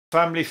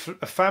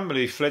A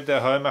family fled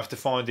their home after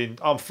finding,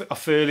 I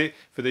feel it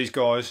for these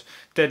guys,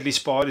 deadly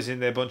spiders in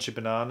their bunch of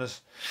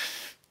bananas.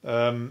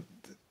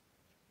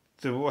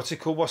 What's it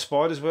called? What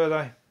spiders were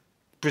they?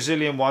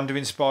 Brazilian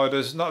wandering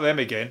spiders. Not them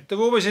again. They're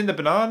always in the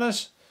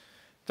bananas.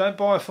 Don't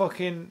buy a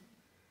fucking...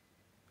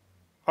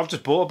 I've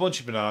just bought a bunch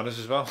of bananas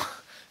as well.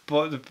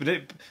 But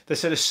they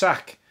said a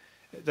sack.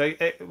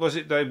 They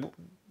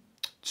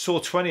saw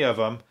 20 of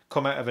them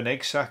come out of an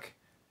egg sack,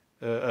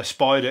 a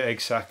spider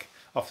egg sack,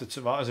 off the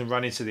tomatoes, and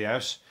ran into the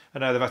house.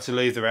 And now they've had to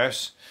leave their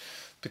house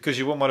because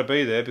you wouldn't want to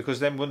be there, because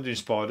them wandering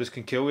spiders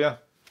can kill you.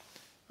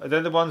 And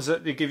they're the ones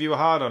that they give you a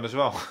hard on as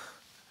well.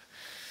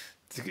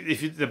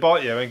 If they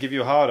bite you and give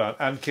you a hard on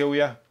and kill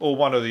you, or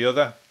one or the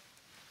other.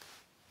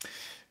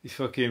 It's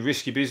fucking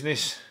risky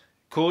business.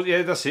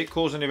 Yeah, that's it.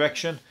 Cause an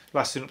erection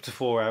lasting up to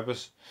 4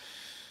 hours.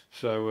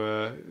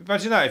 So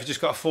imagine that, if you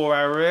just got a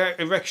 4-hour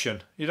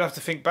erection, you'd have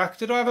to think back,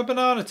 did I have a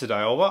banana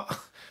today or what?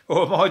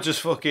 Or am I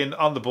just fucking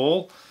on the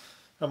ball?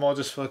 Am I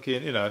just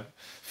fucking, you know,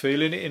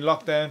 feeling it in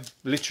lockdown,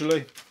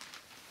 literally?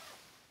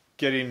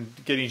 Getting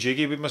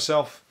jiggy with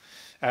myself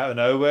out of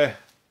nowhere.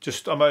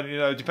 Just, I mean, you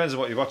know, it depends on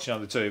what you're watching on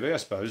the TV, I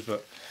suppose,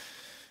 but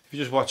if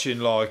you're just watching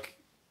like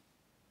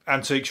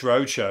Antiques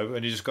Roadshow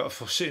and you just got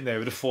sitting there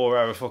with a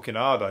 4-hour fucking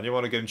hard on, you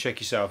want to go and check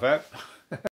yourself out.